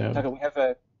take a stab? Tucker, we have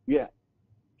a, yeah,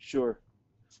 sure.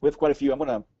 We have quite a few. I'm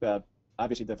going to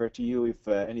obviously divert to you if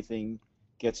anything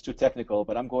gets too technical,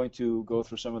 but I'm going to go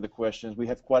through some of the questions. We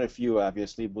have quite a few,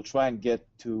 obviously. We'll try and get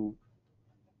to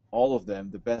all of them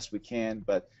the best we can,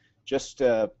 but just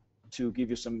to give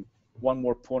you one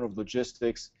more point of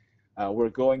logistics, we're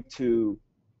going to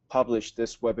publish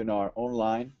this webinar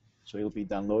online, so it'll be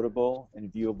downloadable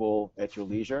and viewable at your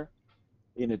leisure.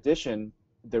 In addition,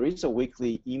 there is a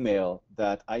weekly email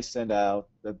that I send out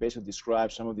that basically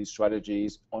describes some of these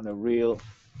strategies on a real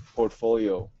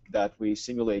portfolio that we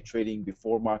simulate trading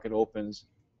before market opens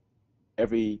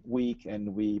every week,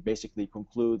 and we basically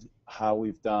conclude how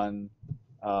we've done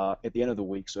at the end of the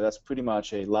week. So that's pretty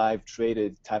much a live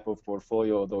traded type of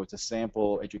portfolio, although it's a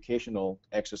sample educational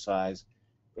exercise.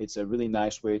 It's a really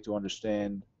nice way to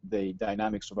understand the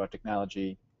dynamics of our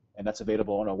technology, and that's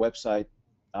available on our website.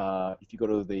 If you go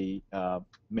to the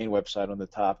main website on the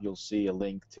top, you'll see a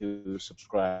link to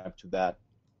subscribe to that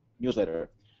newsletter.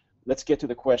 Let's get to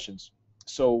the questions.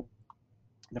 So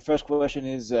the first question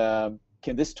is,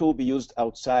 can this tool be used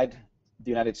outside the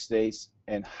United States,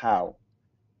 and how?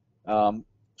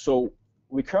 So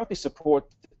we currently support,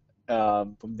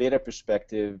 from data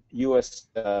perspective, U.S.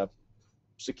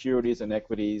 Securities and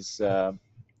equities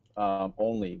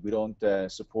only. We don't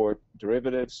support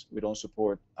derivatives. We don't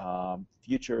support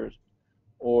futures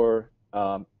or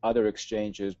other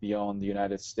exchanges beyond the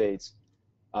United States.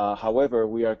 However,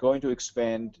 we are going to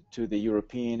expand to the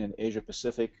European and Asia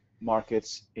Pacific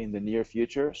markets in the near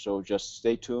future, so just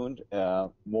stay tuned.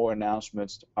 More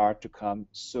announcements are to come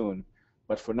soon.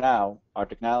 But for now, our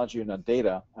technology and our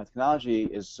technology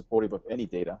is supportive of any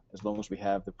data as long as we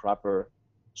have the proper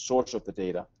source of the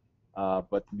data.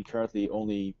 But we currently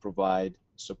only provide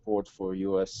support for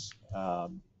U.S.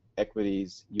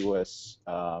 Equities, U.S.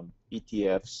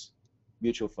 ETFs,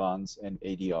 mutual funds, and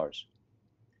ADRs.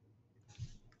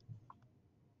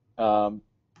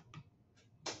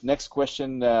 Next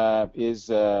question is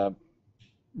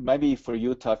maybe for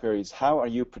you, Tucker, is how are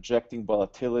you projecting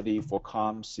volatility for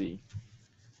COMC?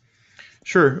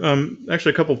 Sure.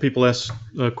 Actually, a couple of people asked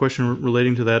a question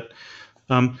relating to that.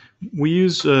 We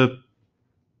use a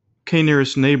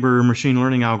k-nearest neighbor machine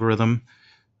learning algorithm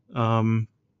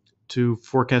to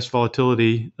forecast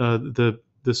volatility.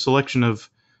 The selection of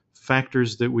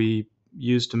factors that we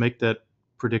use to make that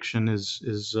prediction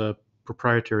is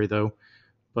proprietary, though.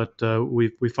 But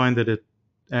we find that it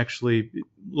actually,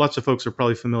 lots of folks are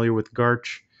probably familiar with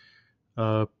GARCH,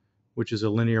 which is a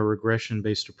linear regression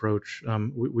based approach.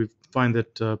 We find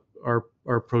that our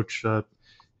approach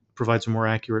provides a more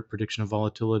accurate prediction of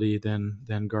volatility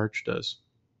than GARCH does.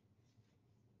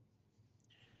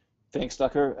 Thanks,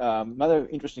 Tucker. Another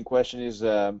interesting question is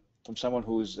from someone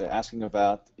who's asking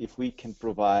about if we can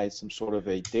provide some sort of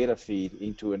a data feed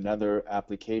into another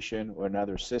application or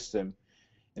another system.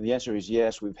 And the answer is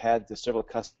yes. We've had several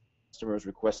customers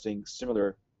requesting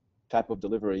similar type of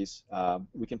deliveries.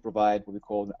 We can provide what we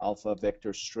call an alpha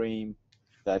vector stream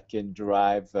that can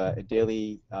derive a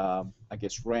daily, I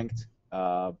guess, ranked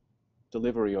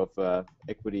delivery of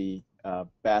equity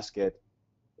basket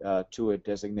to a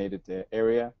designated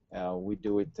area. We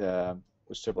do it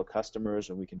with several customers,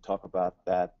 and we can talk about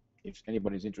that. If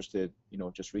anybody's interested,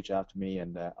 just reach out to me,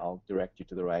 and I'll direct you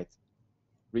to the right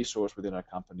resource within our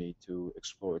company to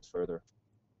explore it further.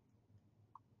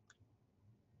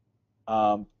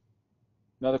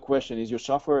 Another question, is your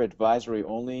software advisory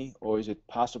only, or is it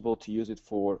possible to use it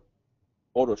for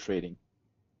auto trading?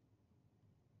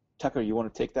 Tucker, you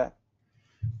want to take that?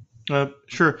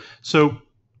 Sure. So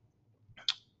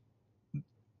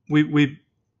we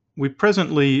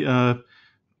presently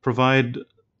provide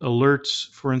alerts.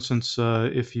 For instance,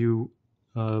 if you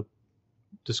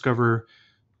discover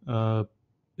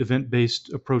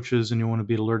event-based approaches and you want to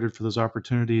be alerted for those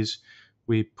opportunities,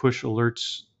 we push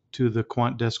alerts to the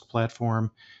Quant Desk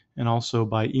platform and also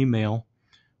by email.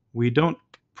 We don't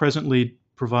presently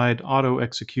provide auto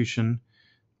execution,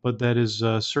 but that is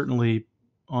certainly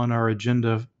on our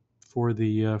agenda for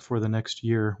the next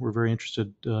year. We're very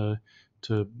interested to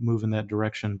move in that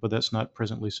direction, but that's not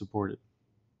presently supported.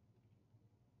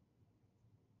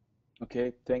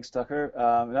 Okay, thanks, Tucker.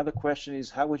 Another question is,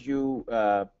 how do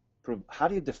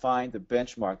you define the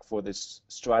benchmark for this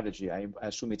strategy? I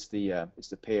assume it's the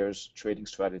pairs trading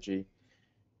strategy.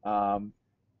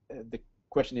 The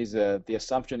question is, the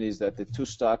assumption is that the two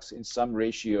stocks in some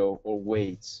ratio or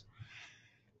weights.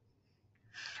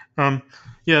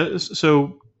 Yeah,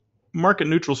 so market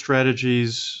neutral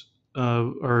strategies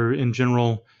are in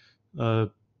general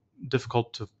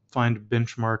difficult to find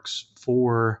benchmarks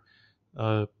for.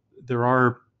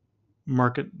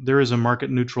 There is a market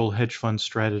neutral hedge fund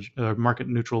strategy, market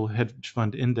neutral hedge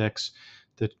fund index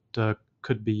that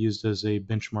could be used as a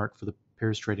benchmark for the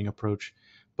pairs trading approach.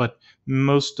 But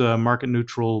most market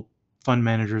neutral fund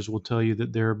managers will tell you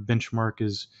that their benchmark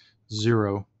is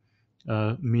zero,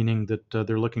 meaning that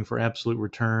they're looking for absolute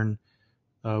return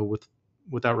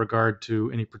without regard to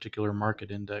any particular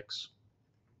market index.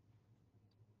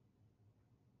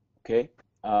 Okay.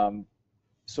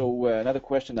 So another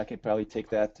question, I can probably take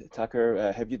that,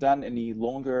 Tucker. Have you done any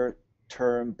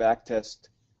longer-term backtest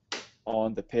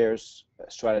on the pairs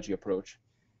strategy approach?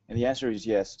 And the answer is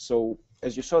yes. So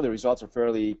as you saw, the results are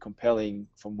fairly compelling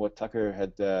from what Tucker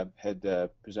had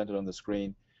presented on the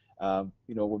screen.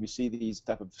 When we see these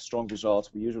type of strong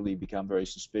results, we usually become very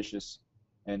suspicious,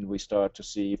 and we start to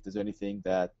see if there's anything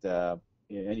that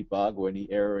any bug or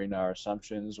any error in our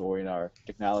assumptions or in our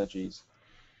technologies.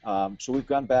 So we've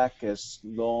gone back as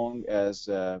long as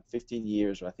 15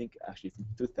 years, or I think actually from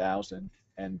 2000,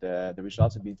 and the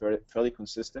results have been fairly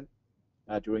consistent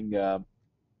during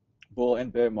bull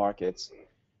and bear markets.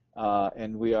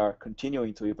 And we are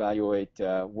continuing to evaluate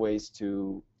ways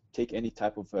to take any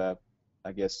type of,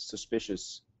 I guess,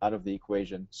 suspicious out of the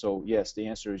equation. So yes, the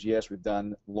answer is yes. We've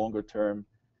done longer term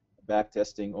back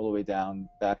testing all the way down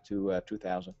back to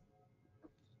 2000.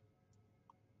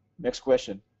 Next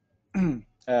question.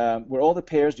 Were all the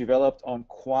pairs developed on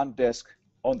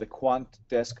the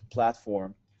QuantDesk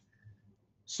platform?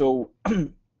 So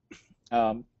the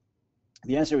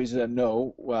answer is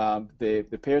no.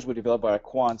 The pairs were developed by our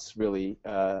quants, really.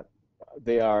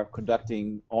 They are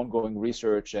conducting ongoing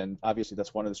research, and obviously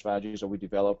that's one of the strategies that we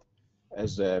develop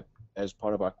as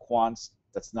part of our quants.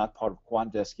 That's not part of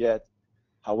QuantDesk yet.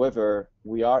 However,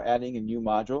 we are adding a new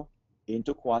module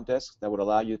into QuantDesk that would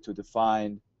allow you to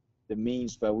define the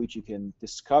means by which you can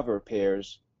discover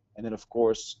pairs, and then of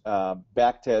course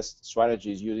backtest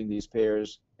strategies using these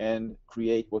pairs and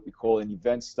create what we call an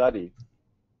event study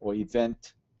or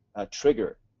event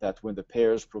trigger, that when the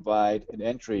pairs provide an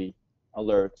entry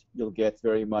alert, you'll get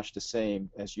very much the same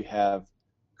as you have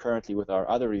currently with our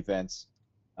other events,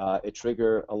 a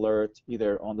trigger alert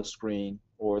either on the screen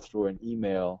or through an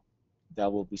email that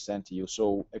will be sent to you.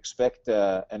 So expect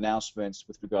announcements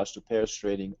with regards to pairs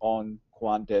trading on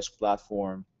QuantDesk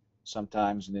platform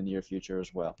sometimes in the near future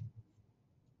as well.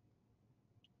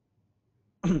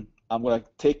 I'm going to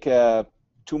take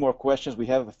two more questions. We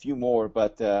have a few more,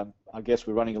 but I guess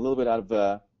we're running a little bit out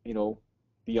of,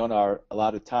 beyond our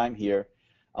allotted time here.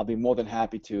 I'll be more than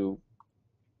happy to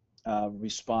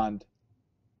respond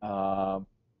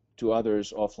to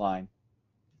others offline.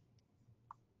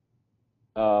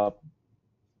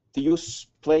 Do you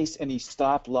place any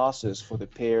stop losses for the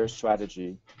pair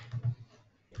strategy?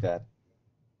 That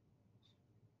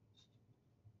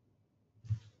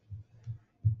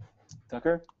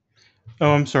Tucker?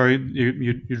 Oh, I'm sorry,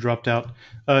 you dropped out.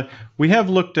 We have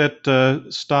looked at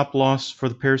stop loss for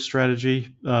the pair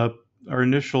strategy. Our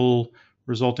initial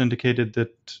result indicated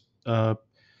that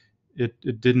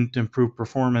it didn't improve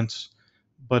performance,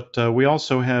 but we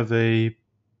also have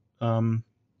an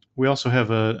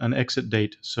exit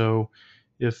date. So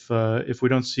if we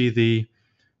don't see the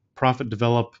profit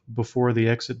develop before the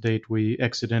exit date, we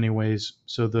exit anyways.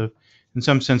 So in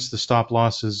some sense, the stop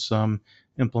loss is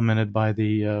implemented by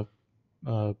the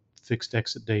fixed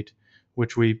exit date,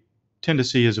 which we tend to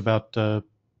see is about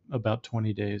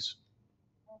 20 days.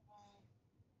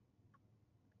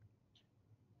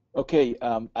 Okay,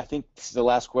 I think this is the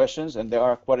last questions, and there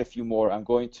are quite a few more. I'm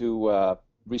going to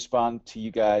respond to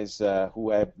you guys who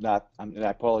have not, and I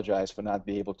apologize for not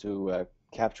being able to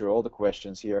capture all the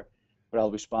questions here, but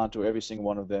I'll respond to every single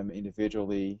one of them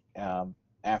individually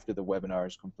after the webinar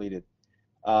is completed.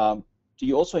 Do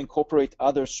you also incorporate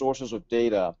other sources of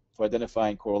data for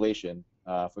identifying correlation?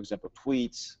 For example,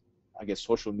 tweets, I guess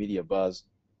social media buzz,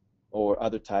 or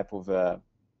other type of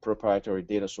proprietary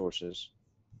data sources?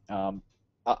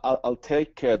 I'll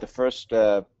take the first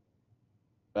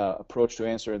approach to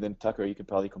answer, and then Tucker, you can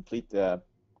probably complete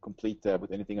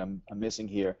with anything I'm missing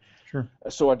here. Sure.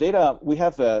 So our data, we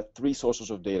have three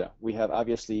sources of data. We have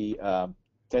obviously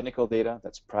technical data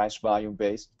that's price volume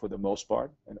based for the most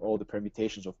part, and all the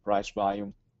permutations of price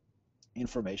volume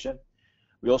information.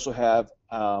 We also have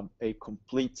a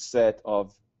complete set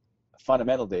of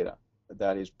fundamental data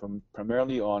that is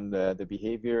primarily on the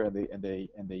behavior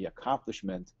and the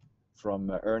accomplishment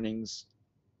from earnings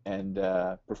and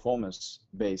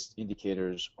performance-based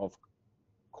indicators of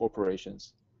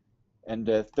corporations. And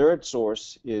the third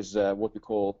source is what we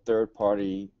call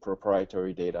third-party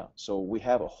proprietary data. So we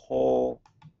have a whole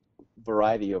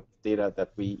variety of data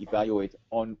that we evaluate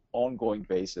on ongoing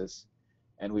basis,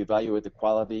 and we evaluate the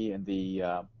quality and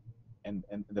the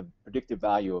predictive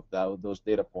value of those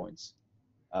data points.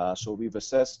 So we've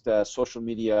assessed social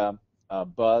media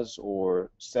buzz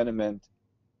or sentiment,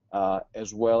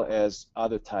 as well as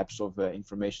other types of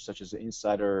information such as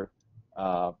insider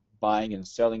buying and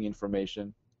selling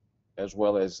information, as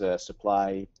well as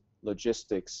supply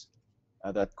logistics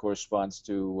that corresponds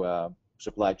to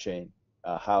supply chain,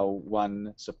 how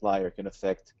one supplier can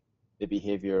affect the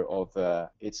behavior of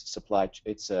its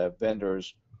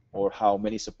vendors, or how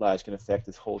many suppliers can affect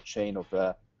this whole chain of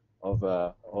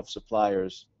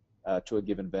suppliers to a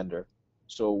given vendor.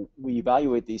 So we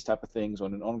evaluate these type of things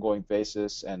on an ongoing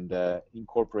basis and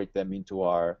incorporate them into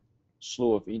our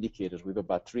slew of indicators. We have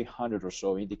about 300 or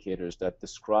so indicators that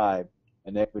describe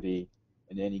an equity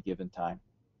in any given time.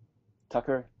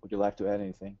 Tucker, would you like to add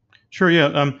anything? Sure.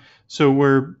 Yeah. So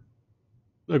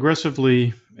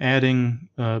aggressively adding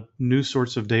new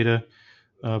sorts of data,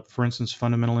 for instance,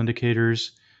 fundamental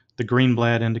indicators, the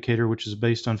Greenblatt indicator, which is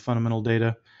based on fundamental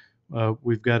data.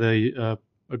 We've got a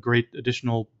great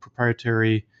additional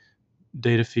proprietary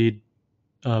data feed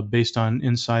based on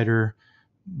insider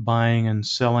buying and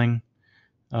selling.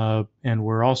 And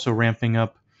we're also ramping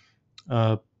up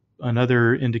uh,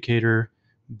 another indicator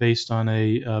based on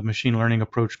a machine learning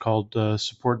approach called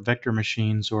support vector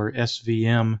machines, or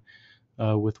SVM,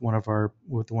 with one of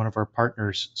our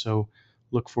partners. So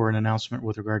look for an announcement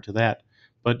with regard to that.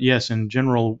 But yes, in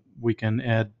general, we can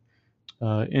add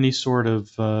any sort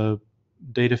of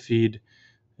data feed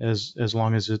as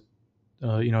long as it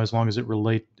as long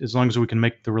as we can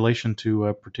make the relation to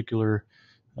a particular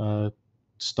uh,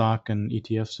 stock and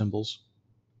ETF symbols.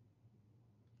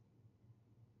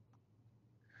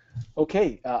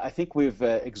 Okay, I think we've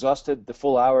exhausted the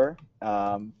full hour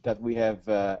that we have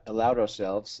allowed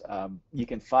ourselves. You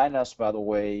can find us, by the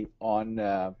way, on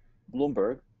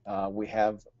Bloomberg. We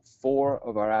have 4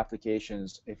 of our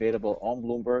applications available on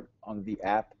Bloomberg on the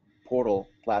app portal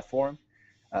platform.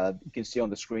 You can see on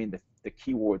the screen the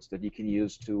keywords that you can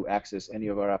use to access any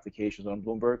of our applications on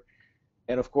Bloomberg.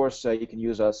 And of course, you can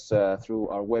use us through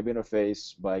our web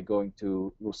interface by going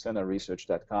to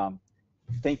lucenaresearch.com.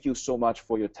 Thank you so much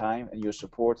for your time and your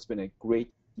support. It's been a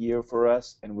great year for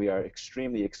us, and we are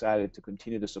extremely excited to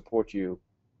continue to support you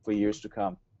for years to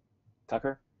come.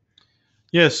 Tucker?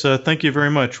 Yes, thank you very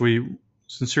much. We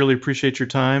sincerely appreciate your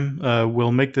time.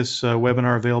 We'll make this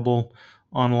webinar available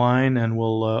online, and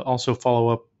we'll also follow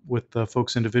up with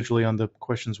folks individually on the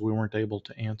questions we weren't able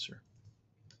to answer.